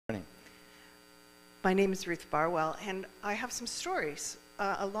My name is Ruth Barwell, and I have some stories.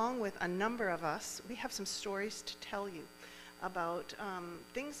 Along with a number of us, we have some stories to tell you about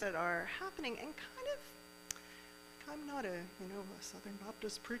things that are happening, and I'm not a Southern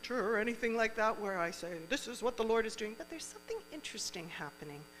Baptist preacher or anything like that where I say, this is what the Lord is doing, but there's something interesting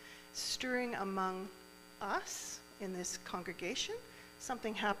happening, stirring among us in this congregation,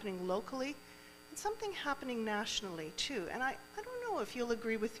 something happening locally, and something happening nationally too. And I don't know if you'll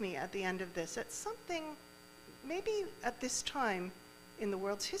agree with me at the end of this, that something, maybe at this time in the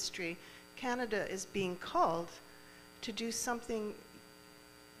world's history, Canada is being called to do something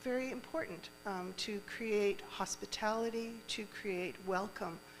very important, to create hospitality, to create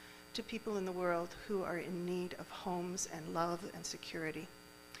welcome to people in the world who are in need of homes and love and security.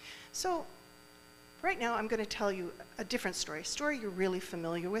 So right now I'm going to tell you a different story, a story you're really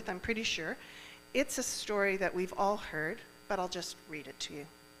familiar with, I'm pretty sure. It's a story that we've all heard, but I'll just read it to you.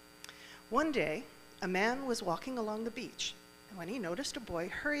 One day, a man was walking along the beach when he noticed a boy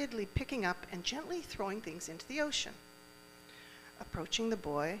hurriedly picking up and gently throwing things into the ocean. Approaching the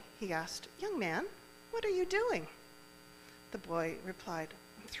boy, he asked, "Young man, what are you doing?" The boy replied,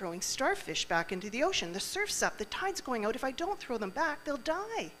 "I'm throwing starfish back into the ocean. The surf's up, the tide's going out. If I don't throw them back, they'll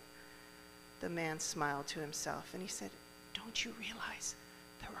die." The man smiled to himself and he said, "Don't you realize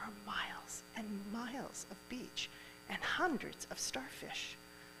there are miles and miles of beach and hundreds of starfish?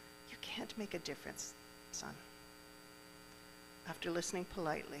 You can't make a difference, son." After listening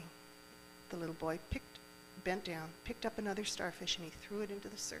politely, the little boy bent down, picked up another starfish, and he threw it into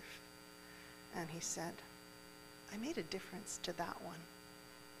the surf. And he said, "I made a difference to that one."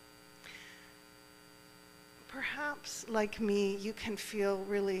 Perhaps, like me, you can feel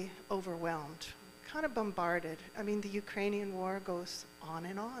really overwhelmed, kind of bombarded. I mean, the Ukrainian war goes on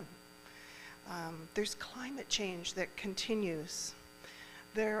and on. There's climate change that continues.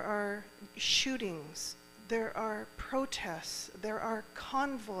 There are shootings. There are protests, there are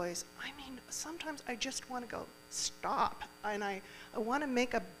convoys. I mean, sometimes I just want to go, stop. And I want to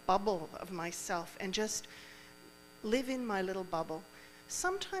make a bubble of myself and just live in my little bubble.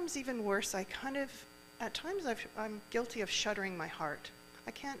 Sometimes even worse, at times I'm guilty of shuttering my heart.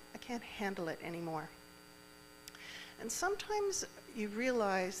 I can't handle it anymore. And sometimes you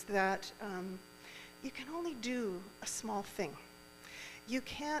realize that you can only do a small thing. You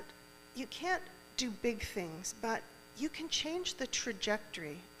can't do big things, but you can change the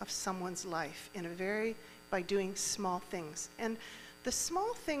trajectory of someone's life by doing small things. And the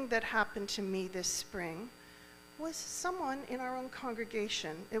small thing that happened to me this spring was someone in our own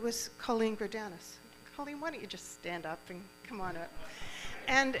congregation. It was Colleen Gradanis. Colleen, why don't you just stand up and come on up?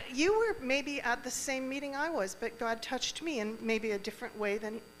 And you were maybe at the same meeting I was, but God touched me in maybe a different way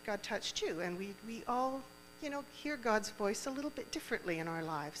than God touched you. And we all, hear God's voice a little bit differently in our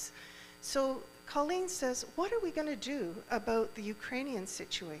lives. So Colleen says, "What are we going to do about the Ukrainian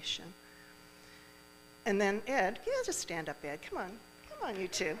situation?" And then Ed, just stand up, Ed. Come on, you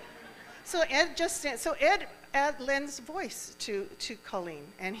two. So Ed lends voice to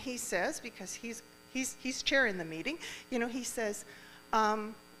Colleen, and he says, because he's chairing the meeting, he says,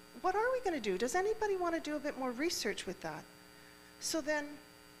 "What are we going to do? Does anybody want to do a bit more research with that?" So then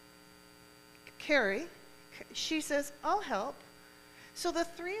Carrie, she says, "I'll help." So the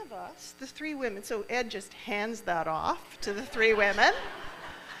three of us, the three women, so Ed just hands that off to the three women.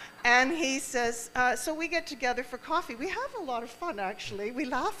 And he says, so we get together for coffee. We have a lot of fun, actually. We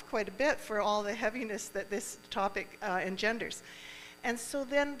laugh quite a bit for all the heaviness that this topic engenders. And so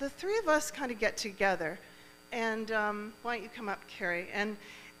then the three of us kind of get together. And why don't you come up, Carrie?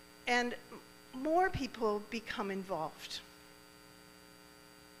 And more people become involved.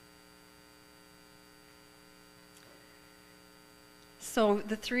 So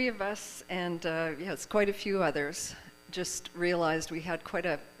the three of us, and yes, quite a few others, just realized we had quite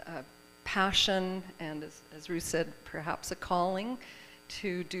a passion and, as Ruth said, perhaps a calling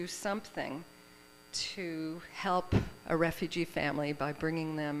to do something to help a refugee family by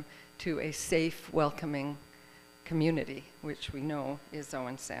bringing them to a safe, welcoming community, which we know is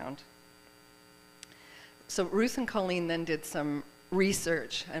Owen Sound. So Ruth and Colleen then did some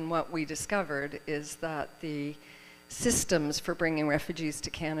research, and what we discovered is that the systems for bringing refugees to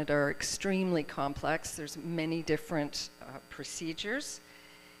Canada are extremely complex. There's many different procedures,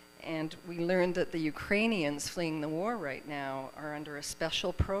 and we learned that the Ukrainians fleeing the war right now are under a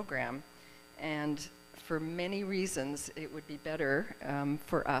special program, and for many reasons it would be better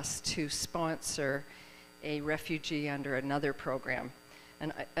for us to sponsor a refugee under another program.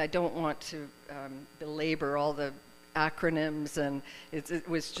 And I don't want to belabor all the acronyms, and it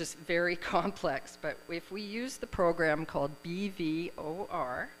was just very complex, but if we use the program called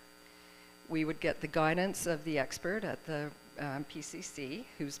BVOR, we would get the guidance of the expert at the PCC,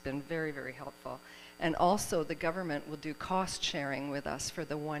 who's been very, very helpful. And also the government will do cost sharing with us for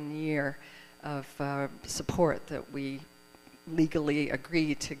the 1 year of support that we legally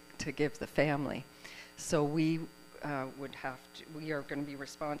agree to give the family. So we we are going to be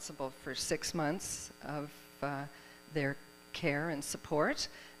responsible for 6 months of their care and support,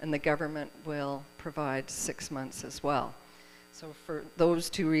 and the government will provide 6 months as well. So for those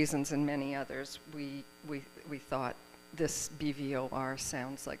 2 reasons and many others, we thought this BVOR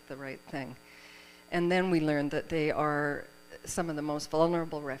sounds like the right thing. And then we learned that they are some of the most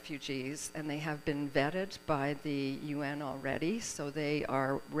vulnerable refugees, and they have been vetted by the UN already, so they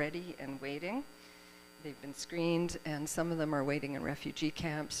are ready and waiting. They've been screened, and some of them are waiting in refugee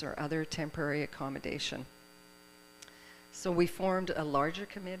camps or other temporary accommodation. So we formed a larger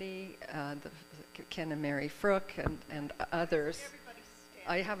committee, Ken and Mary Frook and others.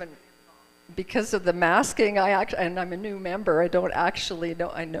 I haven't, because of the masking, and I'm a new member, I don't actually know.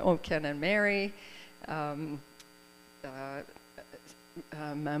 I know Ken and Mary.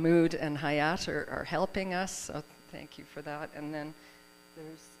 Mahmoud and Hayat are helping us, so thank you for that. And then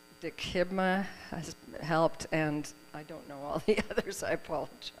there's Dick Hibma has helped, and I don't know all the others, I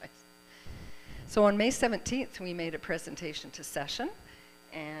apologize. So on May 17th, we made a presentation to Session,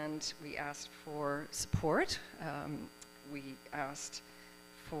 and we asked for support. We asked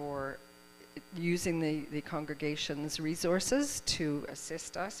for using the congregation's resources to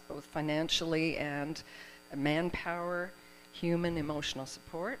assist us, both financially and manpower, human, emotional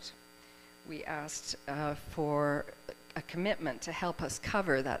support. We asked for a commitment to help us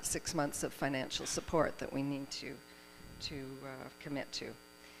cover that 6 months of financial support that we need to commit to.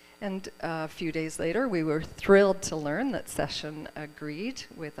 And a few days later, we were thrilled to learn that Session agreed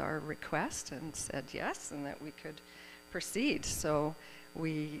with our request and said yes, and that we could proceed. So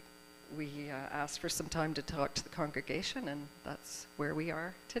we asked for some time to talk to the congregation, and that's where we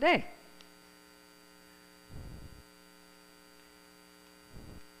are today.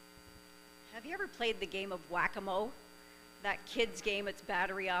 Have you ever played the game of whack-a-mole? That kid's game, it's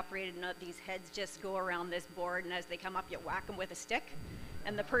battery operated, and these heads just go around this board, and as they come up, you whack them with a stick.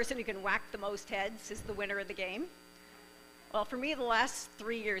 And the person who can whack the most heads is the winner of the game. Well, for me, the last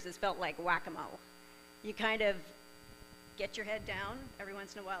 3 years has felt like whack-a-mole. You kind of get your head down, every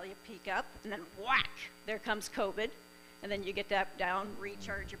once in a while you peek up, and then whack, there comes COVID. And then you get that down,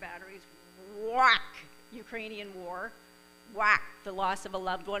 recharge your batteries, whack, Ukrainian war, whack, the loss of a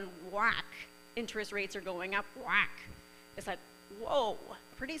loved one, whack, interest rates are going up, whack. It's like, whoa,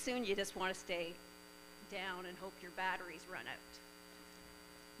 pretty soon you just want to stay down and hope your batteries run out.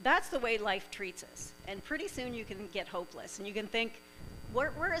 That's the way life treats us. And pretty soon you can get hopeless and you can think,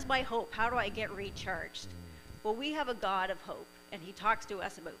 where is my hope? How do I get recharged? Well, we have a God of hope, and he talks to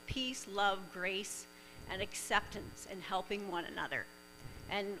us about peace, love, grace, and acceptance and helping one another.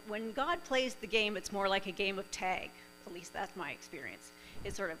 And when God plays the game, it's more like a game of tag. At least that's my experience.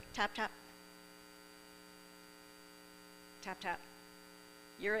 It's sort of tap, tap, tap, tap.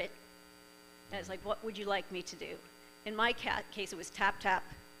 You're it. And it's like, what would you like me to do? In my case, it was tap, tap.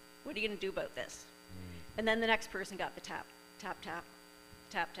 What are you going to do about this? And then the next person got the tap, tap, tap,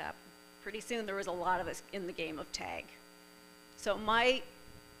 tap, tap. Pretty soon there was a lot of us in the game of tag. So my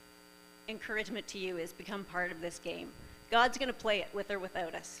encouragement to you is become part of this game. God's going to play it with or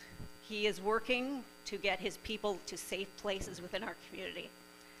without us. He is working to get his people to safe places within our community.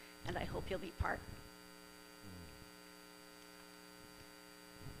 And I hope you'll be part.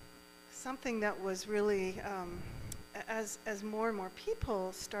 Something that was really, as more and more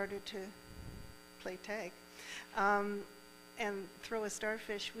people started to play tag and throw a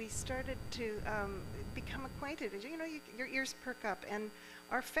starfish, we started to become acquainted. You know, your ears perk up. And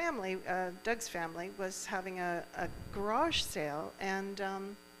our family, Doug's family, was having a garage sale, and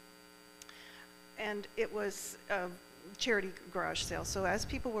it was a charity garage sale. So as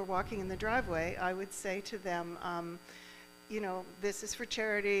people were walking in the driveway, I would say to them, you know, this is for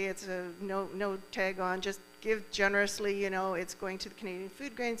charity. It's a no tag on. Just give generously. You know, it's going to the Canadian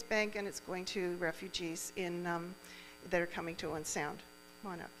Food Grains Bank, and it's going to refugees in that are coming to Owen Sound.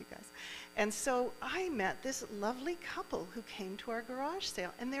 Come on up, you guys. And so I met this lovely couple who came to our garage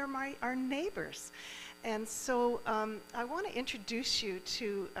sale, and they're our neighbors. And so I want to introduce you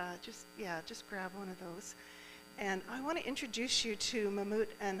to just grab one of those. And I want to introduce you to Mahmoud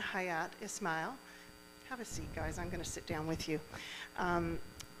and Hayat Ismail. Have a seat, guys. I'm going to sit down with you.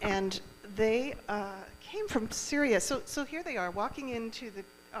 And they came from Syria. So here they are walking into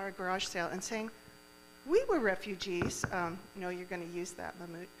our garage sale and saying, we were refugees. No, you're going to use that,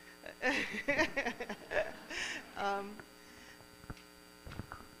 Mahmoud.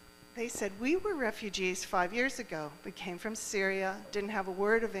 they said, we were refugees 5 years ago. We came from Syria, didn't have a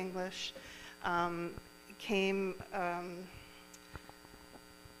word of English, well,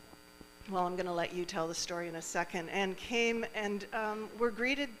 I'm going to let you tell the story in a second, and came and were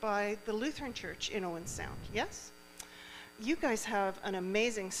greeted by the Lutheran Church in Owen Sound. Yes? You guys have an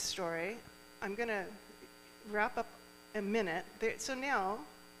amazing story. I'm going to wrap up a minute. So now,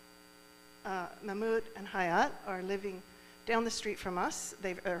 Mahmoud and Hayat are living down the street from us.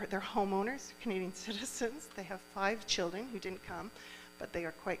 They're homeowners, Canadian citizens. They have 5 children who didn't come, but they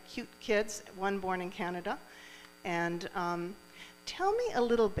are quite cute kids, one born in Canada. And tell me a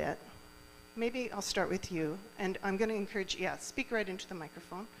little bit. Maybe I'll start with you, and I'm going to encourage, speak right into the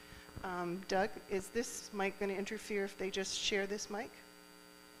microphone. Doug, is this mic going to interfere if they just share this mic?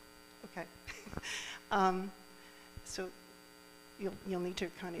 Okay. So you'll need to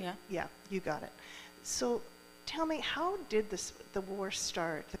kind of, yeah, you got it. So tell me, how did the war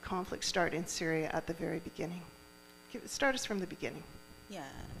start, the conflict start in Syria at the very beginning? Start us from the beginning. Yeah,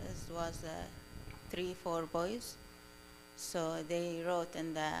 it was 3, 4 boys. So they wrote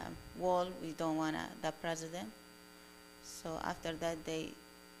in the wall, we don't want the president. So after that, they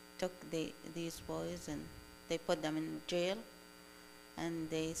took these boys and they put them in jail, and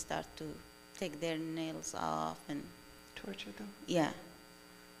they start to take their nails off and torture them. Yeah.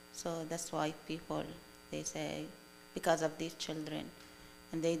 So that's why people, they say, because of these children,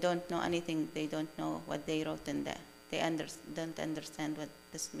 and they don't know anything, they don't know what they wrote in there. They don't understand what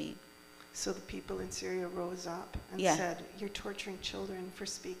this means. So the people in Syria rose up and said, you're torturing children for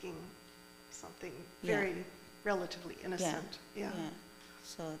speaking something very relatively innocent. Yeah.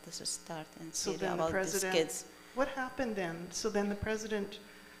 So this is start in So Syria then the about these president, kids. what happened then? So then the president,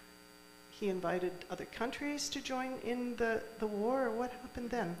 he invited other countries to join in the war, or what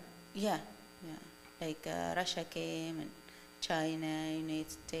happened then? Yeah. Like Russia came, and China,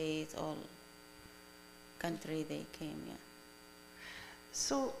 United States, all country they came,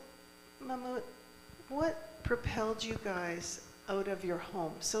 So, Mahmoud, what propelled you guys out of your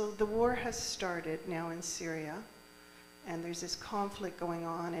home? So the war has started now in Syria, and there's this conflict going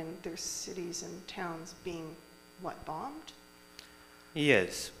on, and there's cities and towns being, what, bombed?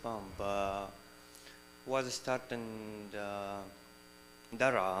 Yes, bomb. Was started in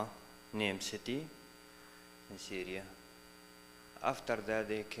Daraa, named city in Syria. After that,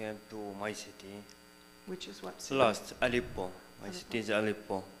 they came to my city. Which is what city? Last, Aleppo. My city is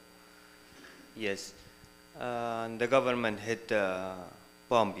Aleppo. Yes. And the government hit the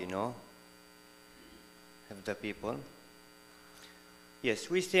bomb, of the people. Yes,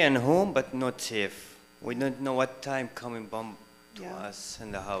 we stay at home, but not safe. We don't know what time coming bomb to us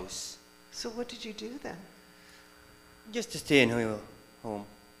in the house. So what did you do then? Just to stay in home.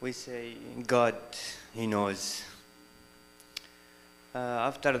 We say, God, He knows.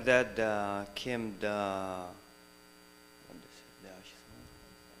 After that came the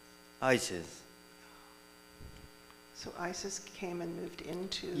ISIS. So ISIS came and moved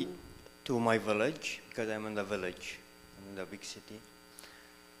into... To my village, because I'm in the village, in the big city.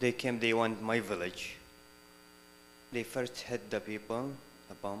 They came, they want my village. They first hit the people,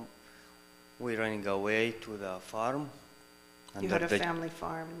 the bomb. We running away to the farm. You had a family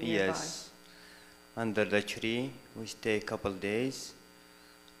farm nearby. Yes. Under the tree, we stay a couple days.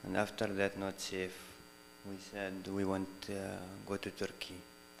 And after that, not safe. We said we want to go to Turkey.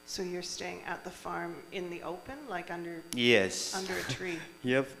 So you're staying at the farm in the open, like under under a tree?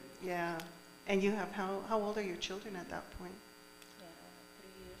 Yep. Yeah. And you have, how old are your children at that point?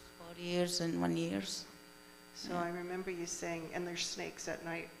 3 years, 4 years, and 1 year. So I remember you saying, and there's snakes at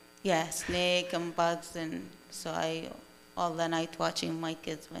night. Yeah, snake and bugs, and so I all the night watching my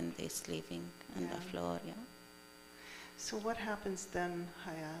kids when they're sleeping on the floor. Yeah. So what happens then,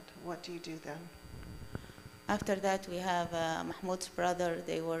 Hayat? What do you do then? After that, we have Mahmoud's brother.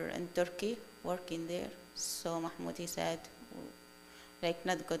 They were in Turkey working there. So Mahmoud, he said, like,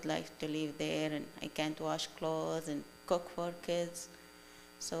 not good life to live there, and I can't wash clothes and cook for kids.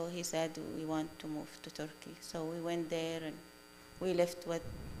 So he said, we want to move to Turkey. So we went there, and we lived with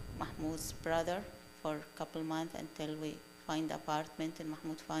Mahmoud's brother for a couple months until we find apartment and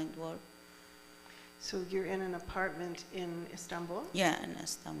Mahmoud find work. So you're in an apartment in Istanbul? Yeah, in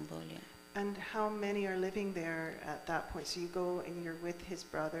Istanbul, yeah. And how many are living there at that point? So you go and you're with his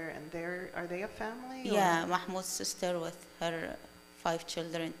brother, and are they a family? Yeah, Mahmoud's sister with her 5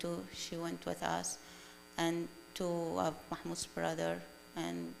 children too. She went with us, and 2 of Mahmoud's brother,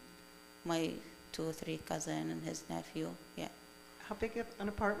 and my 2 or 3 cousin and his nephew. Yeah. How big of an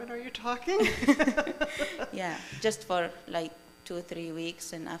apartment are you talking? Yeah, just for like 2 or 3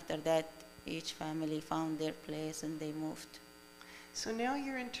 weeks, and after that, each family found their place and they moved. So now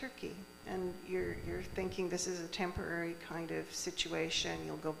you're in Turkey, and you're thinking this is a temporary kind of situation.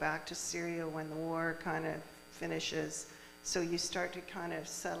 You'll go back to Syria when the war kind of finishes. So you start to kind of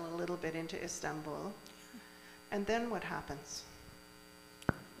settle a little bit into Istanbul. And then what happens?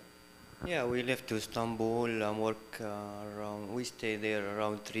 Yeah, we left to Istanbul and we stay there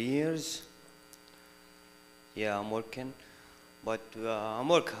around 3 years. Yeah, I'm working. But I'm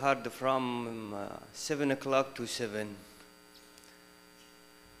work hard from 7 o'clock to 7.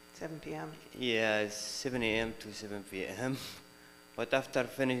 7 p.m. Yeah, 7 a.m. to 7 p.m. But after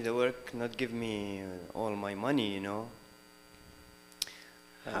finish the work, not give me all my money, you know.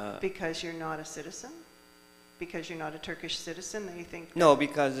 Because you're not a citizen? Because you're not a Turkish citizen, they think? No,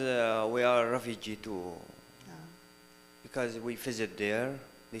 because we are refugee too. No. Because we visit there,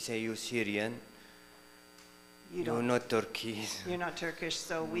 they say you Syrian, you're not Turkey. You're not Turkish,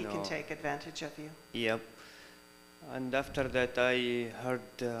 so we can No. take advantage of you. Yep. And after that, I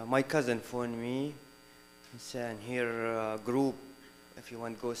heard my cousin phone me and said, here group, if you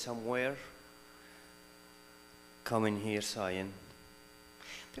want to go somewhere, come in here, Sion.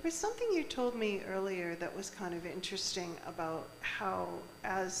 There was something you told me earlier that was kind of interesting about how,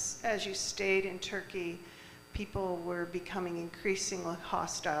 as you stayed in Turkey, people were becoming increasingly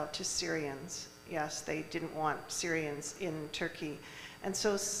hostile to Syrians. Yes, they didn't want Syrians in Turkey. And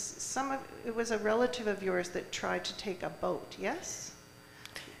so it was a relative of yours that tried to take a boat, yes?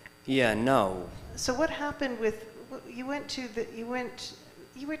 Yeah, no. So what happened with, you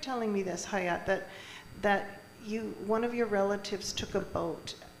were telling me this, Hayat, that one of your relatives took a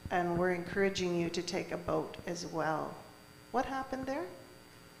boat and were encouraging you to take a boat as well. What happened there?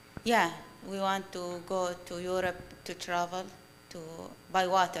 Yeah, we want to go to Europe to travel by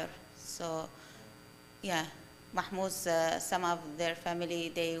water. So, yeah, Mahmoud's, some of their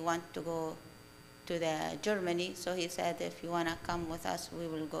family, they want to go to Germany. So he said, if you want to come with us, we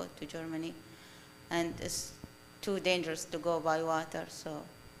will go to Germany. And it's too dangerous to go by water, so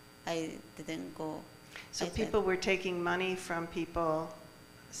I didn't go. So I said, people were taking money from people,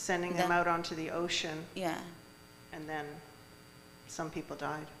 sending them out onto the ocean, yeah, and then some people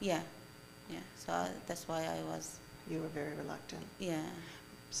died. yeah, yeah. So that's why I was, You were very reluctant. yeah.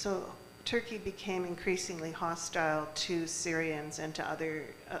 So Turkey became increasingly hostile to Syrians and to other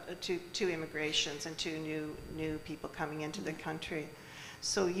to immigrations and to new people coming into the country.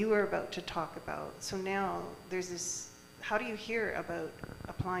 So you were about to talk about. So now there's this. How do you hear about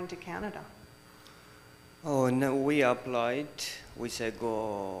applying to Canada? Oh, no, we applied. We said,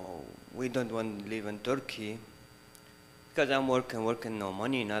 we don't want to live in Turkey. Because I'm working, no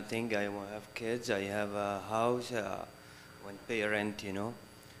money, nothing. I have kids, I have a house, I want to pay rent, you know.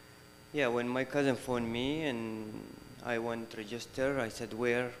 Yeah, when my cousin phoned me and I went to register, I said,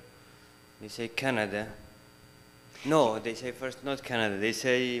 where? They say, Canada. No, they say first, not Canada. They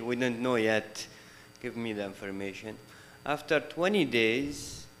say, we don't know yet. Give me the information. After 20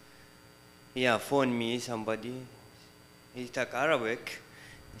 days, yeah, phone me somebody. He talk Arabic.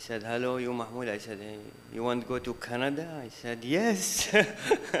 He said, hello, you Mahmoud. I said, hey, you want to go to Canada? I said, yes.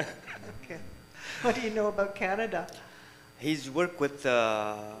 Okay. What do you know about Canada? He's worked with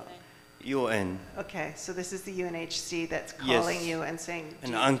UN. Okay, so this is the UNHC that's Yes. calling you and saying.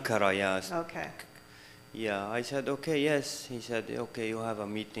 In Ankara, yes. Okay. Yeah, I said, okay, yes. He said, okay, you have a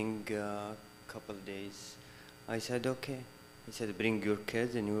meeting couple days. I said, okay. He said, bring your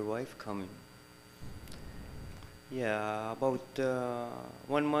kids and your wife coming. Yeah, about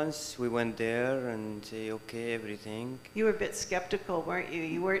 1 month we went there and say, okay, everything. You were a bit skeptical, weren't you?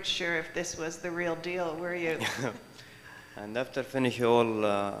 You weren't sure if this was the real deal, were you? And after finish all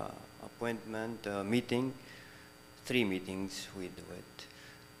appointment, meeting, 3 meetings we do it.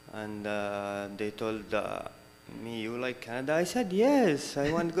 And they told me, you like Canada? I said, yes,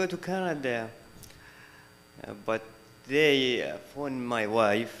 I want to go to Canada. But they phoned my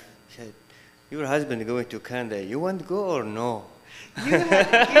wife, said, your husband going to Canada, you want to go or no?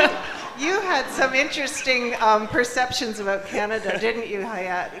 You had some interesting perceptions about Canada, didn't you,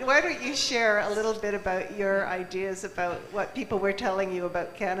 Hayat? Why don't you share a little bit about your ideas about what people were telling you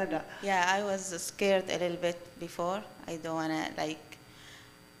about Canada? Yeah, I was scared a little bit before. I don't want to,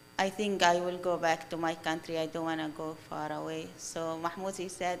 I think I will go back to my country. I don't want to go far away. So Mahmoud, he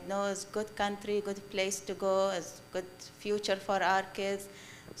said, no, it's good country, good place to go, it's good future for our kids.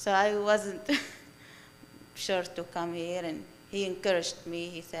 So I wasn't sure to come here, and he encouraged me.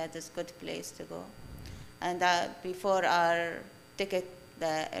 He said, it's a good place to go. And before our ticket,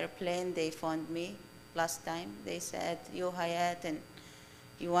 the airplane, they phoned me last time. They said, you Hayat, and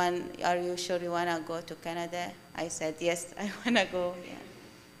are you sure you want to go to Canada? I said, yes, I want to go.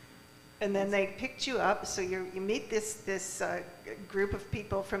 Yeah. And then they picked you up, so you meet this group of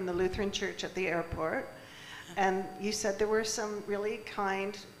people from the Lutheran Church at the airport, and you said there were some really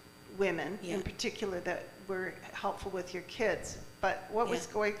kind women in particular that were helpful with your kids. But what was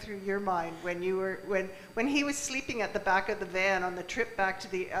going through your mind when you were when he was sleeping at the back of the van on the trip back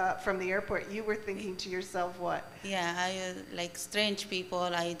to the from the airport? You were thinking to yourself what? Yeah, I like strange people.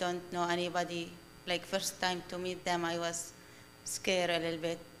 I don't know anybody. Like first time to meet them, I was scared a little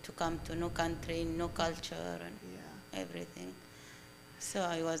bit to come to new country, new culture, and everything. So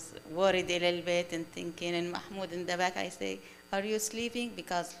I was worried a little bit and thinking. And Mahmoud in the back, I say, "Are you sleeping?"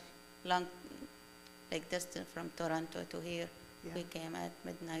 Because long, like distance from Toronto to here. Yeah. We came at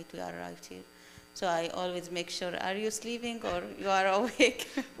midnight, we arrived here. So I always make sure, are you sleeping or you are awake?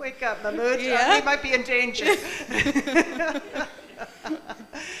 Wake up, Mahmoud. We might be in danger.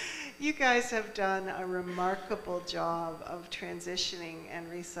 You guys have done a remarkable job of transitioning and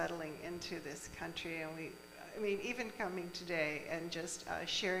resettling into this country. And I mean, even coming today and just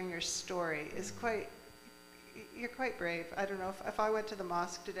sharing your story is you're quite brave. I don't know, if I went to the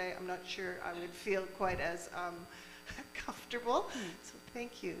mosque today, I'm not sure I would feel quite as comfortable. So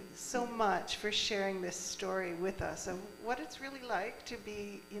thank you so much for sharing this story with us of what it's really like to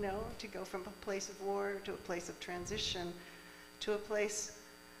be, to go from a place of war to a place of transition to a place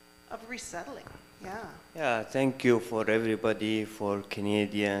of resettling. Yeah, thank you for everybody, for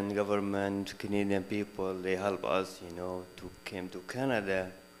Canadian government, Canadian people. They help us, to came to Canada.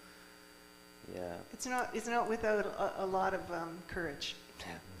 Yeah. It's not without a lot of courage.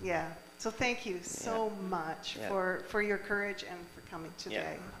 Yeah. So thank you so much for your courage and for coming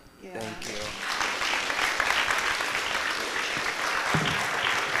today. Yeah. Thank you.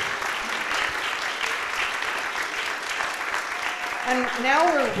 And now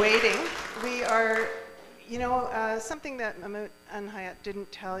we're waiting. We are, something that Mahmoud and Hayat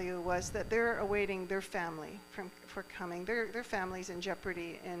didn't tell you was that they're awaiting their family for coming. Their family's in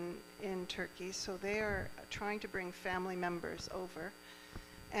jeopardy in Turkey, so they are trying to bring family members over.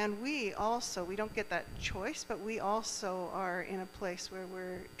 And we don't get that choice, but we also are in a place where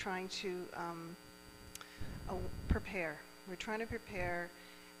we're trying to prepare. We're trying to prepare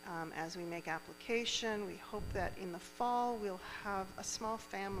as we make application. We hope that in the fall we'll have a small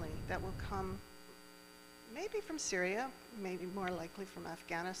family that will come maybe from Syria, maybe more likely from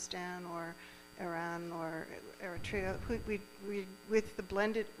Afghanistan or Iran or Eritrea. With the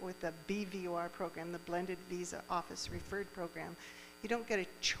BVOR program, the Blended Visa Office Referred Program, you don't get a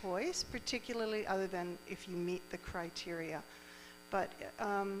choice, particularly other than if you meet the criteria. But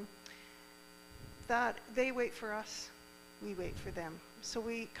that they wait for us, we wait for them. So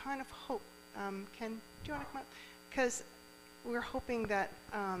we kind of hope, Ken, do you want to come up? Because we're hoping that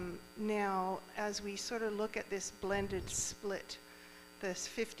now, as we sort of look at this blended split, this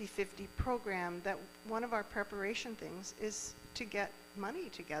 50-50 program, that one of our preparation things is to get money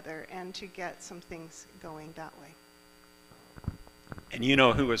together and to get some things going that way. And you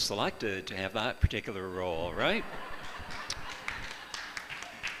know who was selected to have that particular role, right?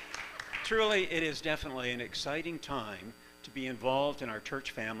 Truly, it is definitely an exciting time to be involved in our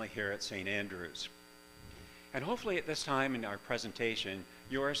church family here at St. Andrews. And hopefully at this time in our presentation,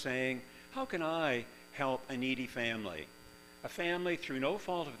 you are saying, how can I help a needy family? A family through no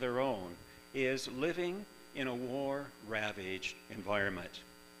fault of their own is living in a war-ravaged environment.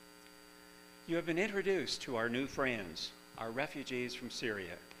 You have been introduced to our new friends, our refugees from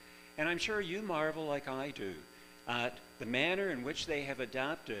Syria. And I'm sure you marvel like I do at the manner in which they have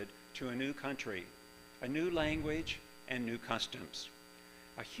adapted to a new country, a new language, and new customs.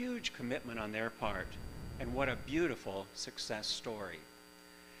 A huge commitment on their part, and what a beautiful success story.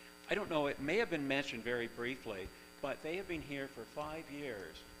 I don't know, it may have been mentioned very briefly, but they have been here for 5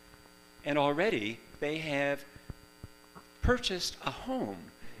 years, and already they have purchased a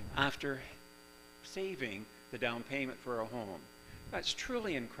home after saving the down payment for a home. That's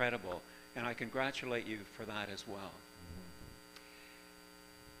truly incredible, and I congratulate you for that as well.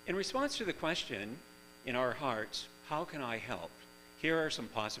 In response to the question in our hearts, how can I help? Here are some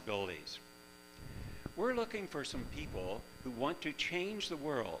possibilities. We're looking for some people who want to change the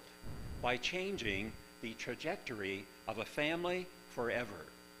world by changing the trajectory of a family forever.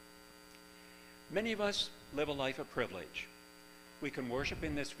 Many of us live a life of privilege. We can worship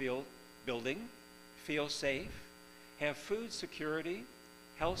in this building, feel safe, have food security,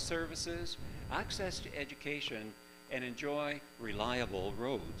 health services, access to education, and enjoy reliable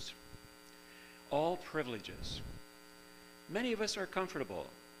roads. All privileges. Many of us are comfortable.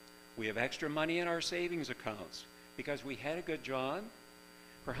 We have extra money in our savings accounts because we had a good job,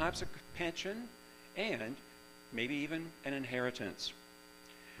 perhaps a pension, and maybe even an inheritance.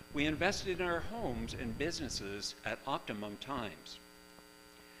 We invested in our homes and businesses at optimum times.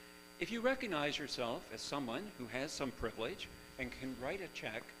 If you recognize yourself as someone who has some privilege and can write a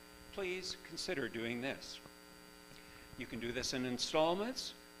check, please consider doing this. You can do this in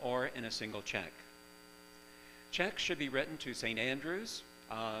installments or in a single check. Checks should be written to St. Andrew's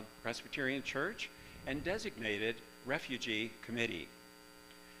Presbyterian Church and designated Refugee Committee.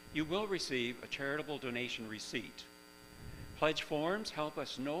 You will receive a charitable donation receipt. Pledge forms help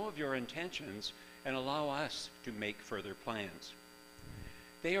us know of your intentions and allow us to make further plans.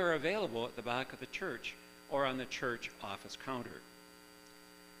 They are available at the back of the church or on the church office counter.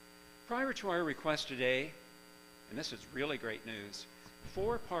 Prior to our request today, and this is really great news,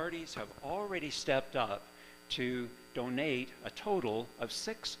 4 parties have already stepped up to donate a total of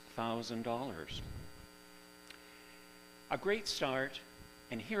 $6,000. A great start,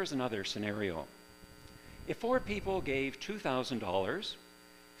 and here's another scenario. If 4 people gave $2,000,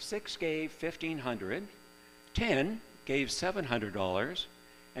 6 gave $1,500, 10 gave $700,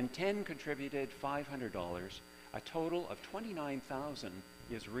 and 10 contributed $500, a total of $29,000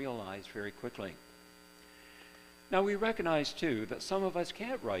 is realized very quickly. Now we recognize too that some of us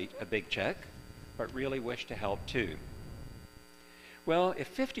can't write a big check, but really wish to help too. Well, if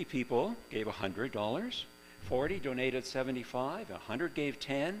 50 people gave $100, 40 donated $75, 100 gave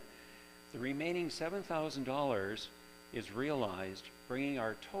 10, the remaining $7,000 is realized, bringing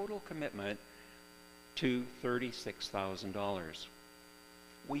our total commitment to $36,000.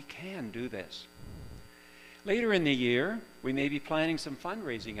 We can do this. Later in the year, we may be planning some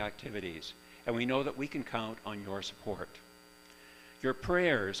fundraising activities, and we know that we can count on your support. Your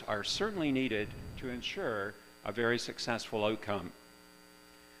prayers are certainly needed to ensure a very successful outcome.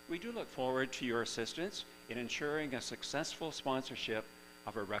 We do look forward to your assistance in ensuring a successful sponsorship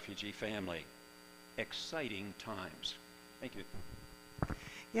of a refugee family. Exciting times. Thank you.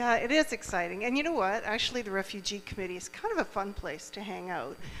 Yeah, it is exciting. And you know what? Actually, the Refugee Committee is kind of a fun place to hang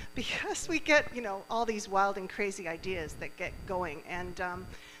out because we get, all these wild and crazy ideas that get going. And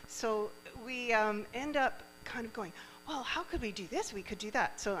so we end up kind of going, well, how could we do this? We could do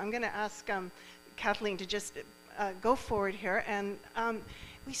that. So I'm going to ask Kathleen to just go forward here. And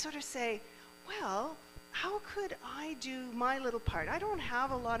we sort of say, well, how could I do my little part? I don't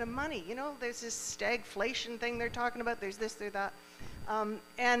have a lot of money. There's this stagflation thing they're talking about. There's this, there's that.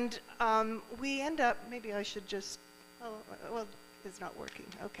 And we end up, maybe I should just, well, it's not working.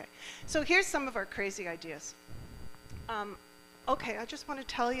 Okay. So here's some of our crazy ideas. Okay, I just want to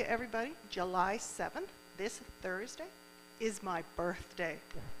tell you, everybody, July 7th, this Thursday, is my birthday.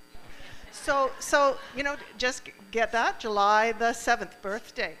 So just get that, July the 7th,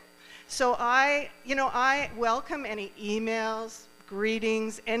 birthday. So I welcome any emails,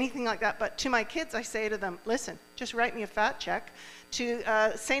 greetings, anything like that. But to my kids, I say to them, listen, just write me a fat check to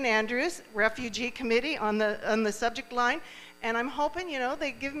St. Andrew's Refugee Committee on the subject line. And I'm hoping,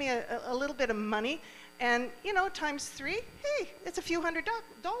 they give me a little bit of money. And, times 3, hey, it's a few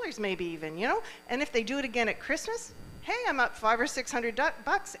 $100 maybe even, And if they do it again at Christmas, hey, I'm up $500 or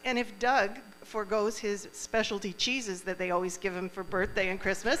 $600. And if Doug forgoes his specialty cheeses that they always give him for birthday and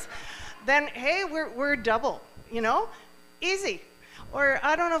Christmas, then, hey, we're double, Easy. Or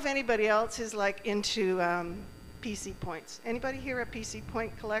I don't know if anybody else is like into PC points. Anybody here a PC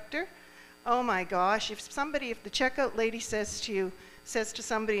point collector? Oh my gosh, if the checkout lady says to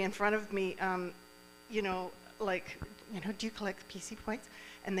somebody in front of me, do you collect PC points?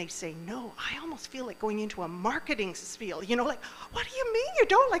 And they say, no, I almost feel like going into a marketing spiel, what do you mean you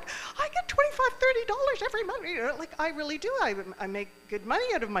don't? Like, I get $25, $30 every month, I really do. I make good money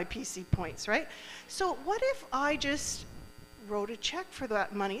out of my PC points, right? So what if I just wrote a check for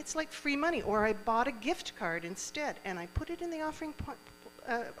that money? It's like free money. Or I bought a gift card instead, and I put it in the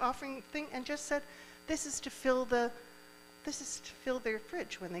offering thing and just said, this is to fill their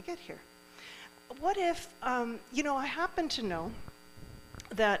fridge when they get here. What if, I happen to know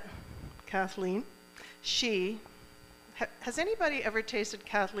that Kathleen, has anybody ever tasted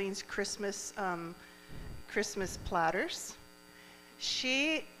Kathleen's Christmas platters?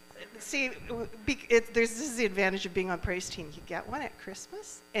 This is the advantage of being on Praise Team. You get one at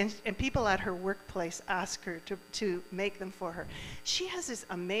Christmas, and people at her workplace ask her to make them for her. She has this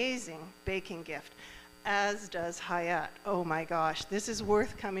amazing baking gift, as does Hayat. Oh my gosh, this is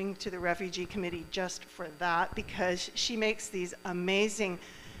worth coming to the Refugee Committee just for that, because she makes these amazing,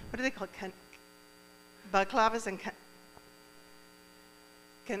 what are they called? Baklavas and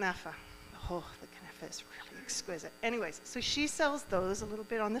kanafa. Oh, the kanafa is really exquisite. Anyways, so she sells those a little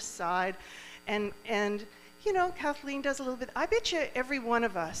bit on the side, and you know, Kathleen does a little bit. I bet you every one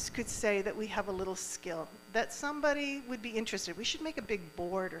of us could say that we have a little skill, that somebody would be interested. We should make a big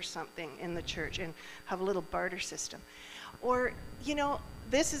board or something in the church and have a little barter system. Or, you know,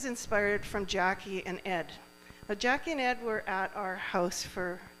 this is inspired from Jackie and Ed. Now, Jackie and Ed were at our house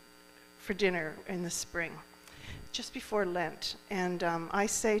for dinner in the spring, just before Lent. And I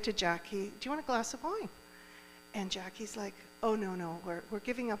say to Jackie, do you want a glass of wine? And Jackie's like, oh, no, we're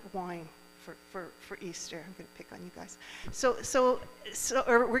giving up wine for Easter. I'm going to pick on you guys.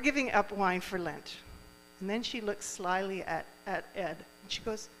 Or we're giving up wine for Lent. And then she looks slyly at Ed, and she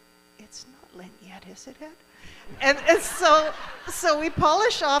goes, it's not Lent yet, is it, Ed? And so we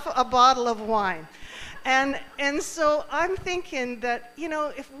polish off a bottle of wine. And so I'm thinking that, you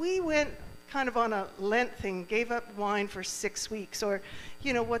know, if we went kind of on a Lent thing, gave up wine for 6 weeks, or,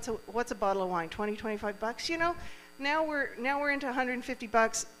 you know, what's a bottle of wine, 20, 25 bucks, you know, now we're into 150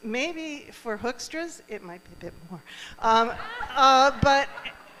 bucks. Maybe for hookstras, it might be a bit more. But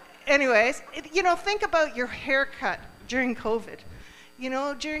anyways, you know, think about your haircut during COVID. You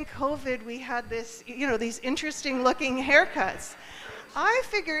know, during COVID, we had this, you know, these interesting looking haircuts. I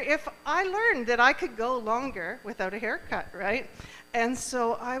figure if I learned that I could go longer without a haircut, right? And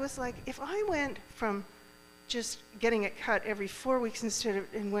so I was like, if I went from just getting it cut every 4 weeks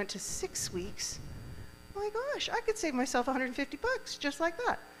and went to 6 weeks, my gosh, I could save myself 150 bucks just like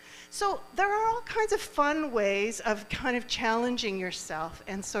that. So there are all kinds of fun ways of kind of challenging yourself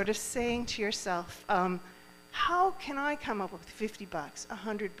and sort of saying to yourself, how can I come up with 50 bucks,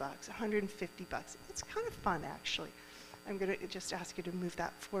 100 bucks, 150 bucks? It's kind of fun, actually. I'm going to just ask you to move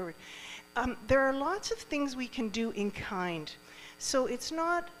that forward. There are lots of things we can do in kind. So it's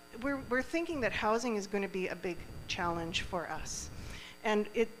not, we're thinking that housing is going to be a big challenge for us. And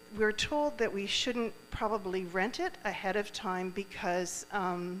we're told that we shouldn't probably rent it ahead of time because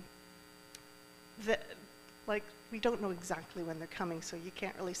we don't know exactly when they're coming, so you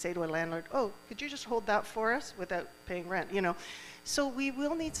can't really say to a landlord, oh, could you just hold that for us without paying rent, you know. So we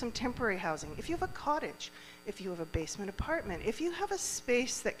will need some temporary housing. If you have a cottage, if you have a basement apartment, if you have a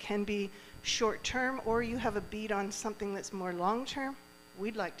space that can be short-term or you have a bead on something that's more long-term,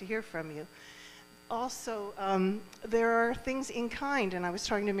 we'd like to hear from you. Also, there are things in kind, and I was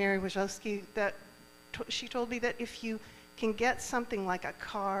talking to Mary Wojcicki that she told me that if you can get something like a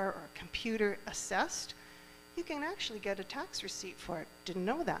car or a computer assessed, you can actually get a tax receipt for it. Didn't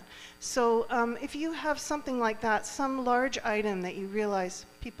know that. So if you have something like that, some large item that you realize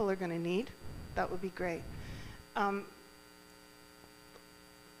people are going to need, that would be great.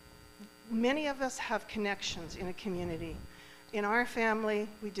 Many of us have connections in a community. In our family,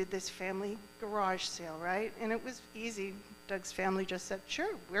 we did this family garage sale, right? And it was easy. Doug's family just said, sure,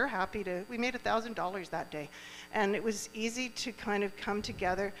 we're happy to. We made $1,000 that day. And it was easy to kind of come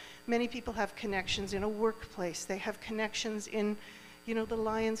together. Many people have connections in a workplace. They have connections in, you know, the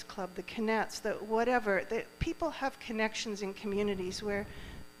Lions Club, the Canettes, the whatever. People have connections in communities where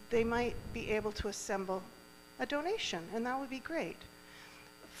they might be able to assemble a donation, and that would be great.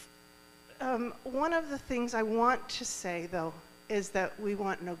 One of the things I want to say, though, is that we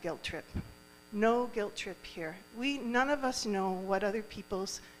want no guilt trip. No guilt trip here. None of us know what other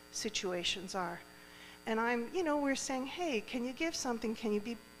people's situations are. And we're saying, hey, can you give something? Can you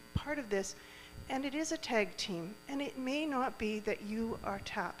be part of this? And it is a tag team. And it may not be that you are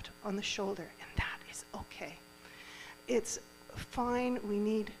tapped on the shoulder, and that is okay. It's fine. We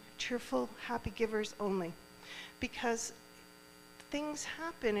need cheerful, happy givers only. Because things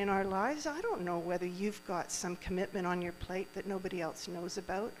happen in our lives. I don't know whether you've got some commitment on your plate that nobody else knows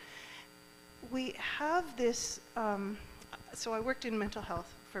about. We have this, so I worked in mental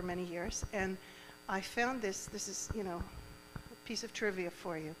health for many years, and I found this is, you know, a piece of trivia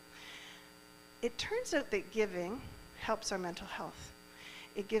for you. It turns out that giving helps our mental health.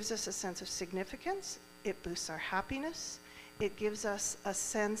 It gives us a sense of significance, it boosts our happiness, it gives us a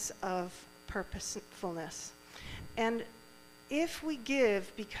sense of purposefulness. And if we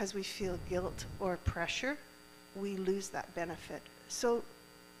give because we feel guilt or pressure, we lose that benefit. So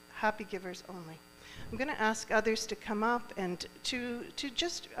happy givers only. I'm going to ask others to come up and to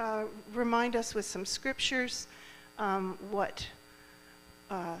just remind us with some scriptures what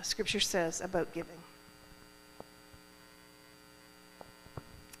Scripture says about giving.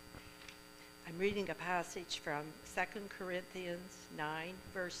 I'm reading a passage from 2 Corinthians 9,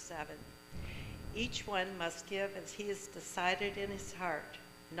 verse 7. Each one must give as he has decided in his heart,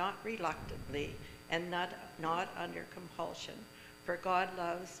 not reluctantly and not under compulsion, for God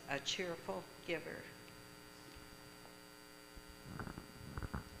loves a cheerful giver.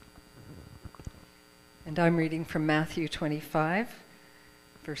 And I'm reading from Matthew 25,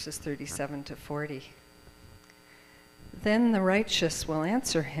 verses 37 to 40. Then the righteous will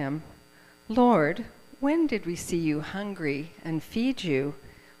answer him, Lord, when did we see you hungry and feed you,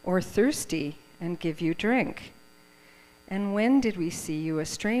 or thirsty and give you drink? And when did we see you a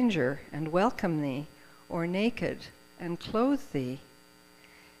stranger and welcome thee, or naked and clothe thee?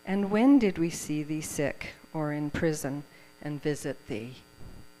 And when did we see thee sick or in prison and visit thee?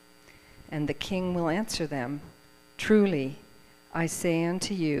 And the king will answer them, Truly, I say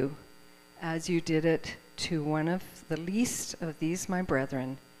unto you, as you did it to one of the least of these my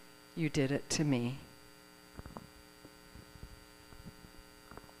brethren, you did it to me.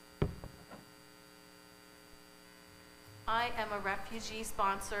 I am a refugee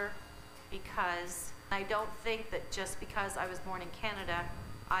sponsor because I don't think that just because I was born in Canada,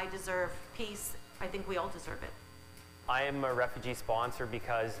 I deserve peace. I think we all deserve it. I am a refugee sponsor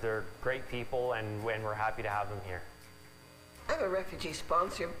because they're great people and we're happy to have them here. I'm a refugee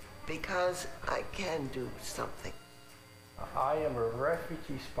sponsor because I can do something. I am a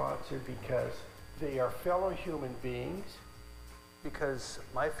refugee sponsor because they are fellow human beings. Because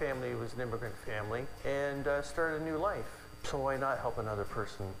my family was an immigrant family and started a new life. So why not help another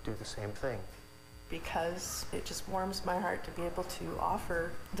person do the same thing? Because it just warms my heart to be able to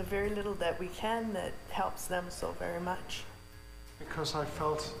offer the very little that we can that helps them so very much. Because I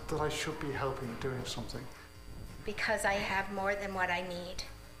felt that I should be helping, doing something. Because I have more than what I need.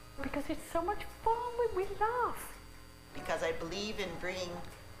 Because it's so much fun when we laugh. Because I believe in bringing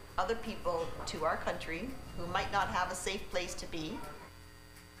other people to our country who might not have a safe place to be.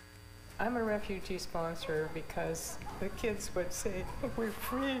 I'm a refugee sponsor because the kids would say, we're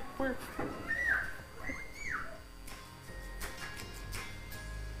free, we're free.